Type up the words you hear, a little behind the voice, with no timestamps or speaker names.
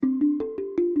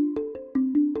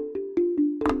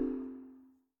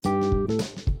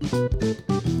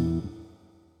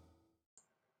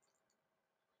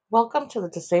Welcome to the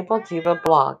Disabled Diva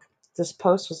blog. This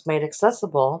post was made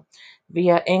accessible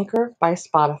via Anchor by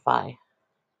Spotify.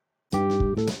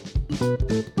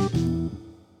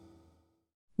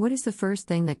 What is the first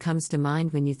thing that comes to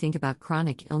mind when you think about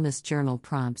chronic illness journal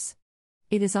prompts?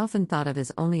 It is often thought of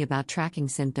as only about tracking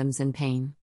symptoms and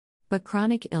pain. But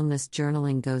chronic illness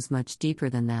journaling goes much deeper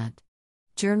than that.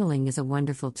 Journaling is a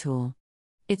wonderful tool.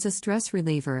 It's a stress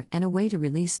reliever and a way to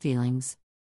release feelings.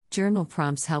 Journal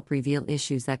prompts help reveal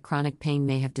issues that chronic pain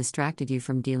may have distracted you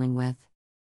from dealing with.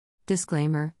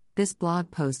 Disclaimer: this blog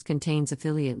post contains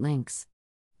affiliate links.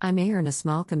 I may earn a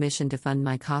small commission to fund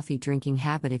my coffee drinking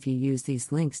habit if you use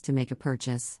these links to make a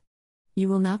purchase. You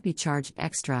will not be charged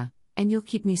extra, and you'll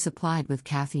keep me supplied with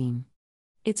caffeine.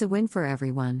 It's a win for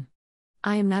everyone.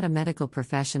 I am not a medical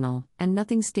professional, and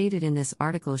nothing stated in this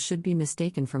article should be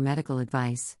mistaken for medical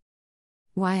advice.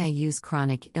 Why I use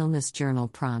chronic illness journal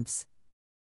prompts.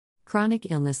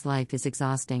 Chronic illness life is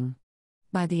exhausting.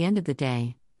 By the end of the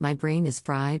day, my brain is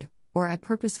fried, or I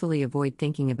purposefully avoid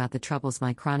thinking about the troubles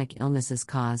my chronic illnesses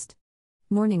caused.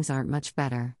 Mornings aren't much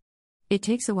better. It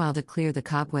takes a while to clear the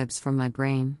cobwebs from my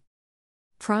brain.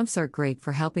 Prompts are great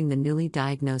for helping the newly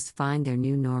diagnosed find their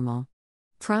new normal.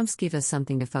 Prompts give us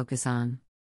something to focus on.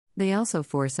 They also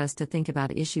force us to think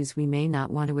about issues we may not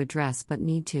want to address but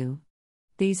need to.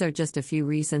 These are just a few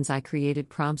reasons I created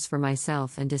prompts for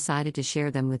myself and decided to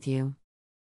share them with you.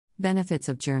 Benefits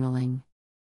of journaling.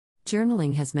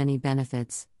 Journaling has many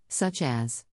benefits, such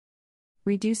as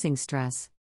reducing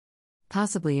stress,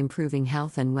 possibly improving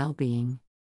health and well-being,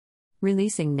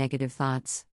 releasing negative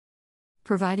thoughts,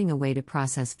 providing a way to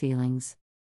process feelings,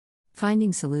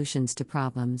 finding solutions to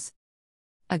problems,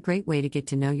 a great way to get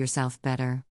to know yourself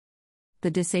better.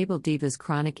 The Disabled Divas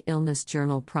Chronic Illness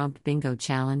Journal Prompt Bingo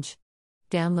Challenge.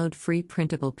 Download free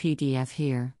printable PDF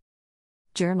here.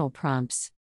 Journal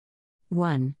prompts.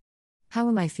 1. How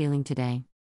am I feeling today?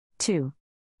 2.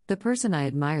 The person I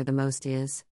admire the most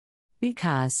is.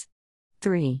 Because.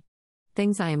 3.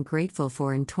 Things I am grateful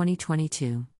for in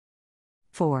 2022.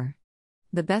 4.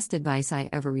 The best advice I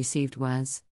ever received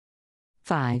was.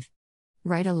 5.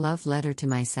 Write a love letter to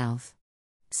myself.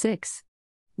 6.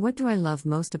 What do I love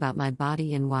most about my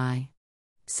body and why?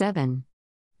 7.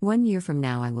 1 year from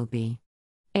now I will be.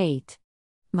 8.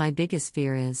 My biggest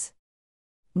fear is.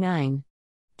 9.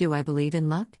 Do I believe in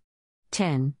luck?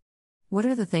 10. What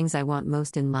are the things I want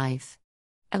most in life?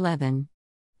 11.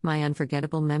 My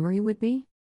unforgettable memory would be?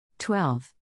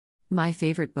 12. My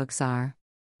favorite books are.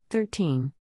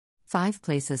 13. 5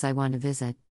 places I want to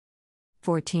visit.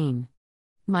 14.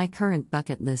 My current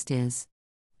bucket list is.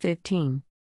 15.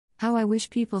 How I wish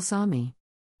people saw me.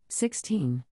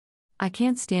 16. I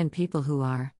can't stand people who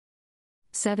are.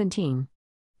 17.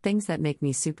 Things that make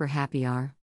me super happy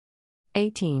are.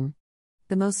 18.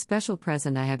 The most special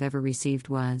present I have ever received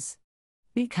was.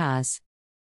 Because.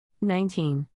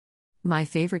 19. My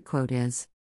favorite quote is.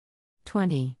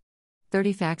 20.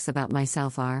 30 facts about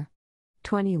myself are.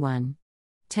 21.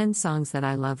 10 songs that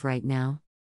I love right now.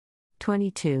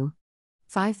 22.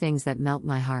 5 things that melt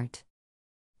my heart.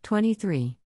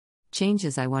 23.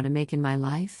 Changes I want to make in my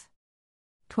life.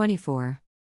 24.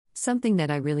 Something that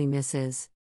I really miss is.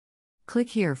 Click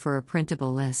here for a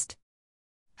printable list.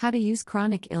 How to use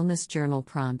chronic illness journal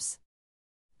prompts.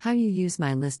 How you use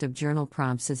my list of journal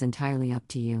prompts is entirely up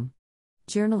to you.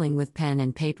 Journaling with pen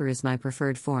and paper is my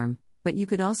preferred form, but you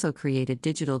could also create a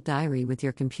digital diary with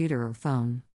your computer or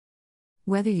phone.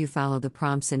 Whether you follow the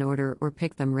prompts in order or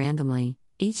pick them randomly,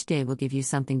 each day will give you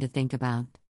something to think about.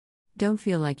 Don't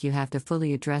feel like you have to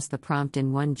fully address the prompt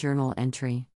in one journal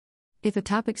entry. If a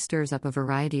topic stirs up a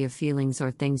variety of feelings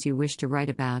or things you wish to write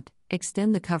about,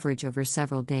 extend the coverage over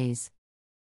several days.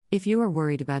 If you are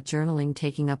worried about journaling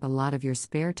taking up a lot of your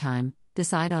spare time,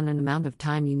 decide on an amount of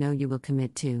time you know you will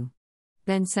commit to.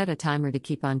 Then set a timer to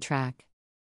keep on track.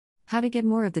 How to get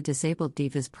more of the Disabled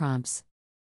Divas prompts.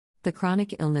 The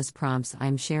chronic illness prompts I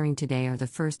am sharing today are the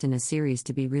first in a series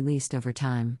to be released over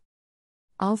time.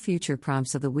 All future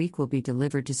prompts of the week will be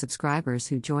delivered to subscribers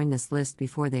who join this list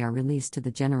before they are released to the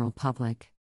general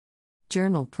public.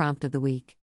 Journal Prompt of the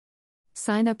Week.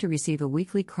 Sign up to receive a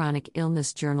weekly chronic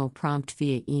illness journal prompt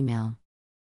via email.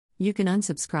 You can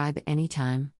unsubscribe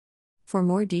anytime. For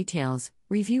more details,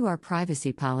 review our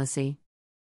privacy policy.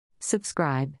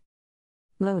 Subscribe.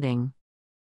 Loading.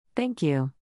 Thank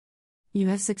you. You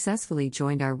have successfully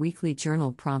joined our weekly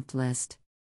journal prompt list.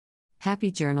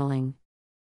 Happy journaling.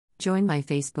 Join my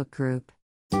Facebook group.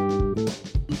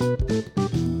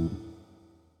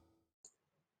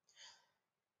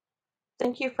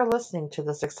 Thank you for listening to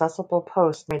this accessible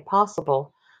post made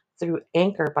possible through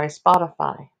Anchor by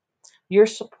Spotify. Your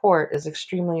support is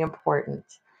extremely important.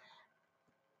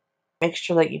 Make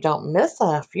sure that you don't miss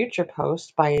a future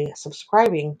post by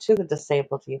subscribing to the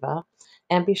Disabled Diva,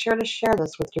 and be sure to share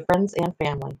this with your friends and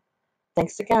family.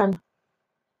 Thanks again.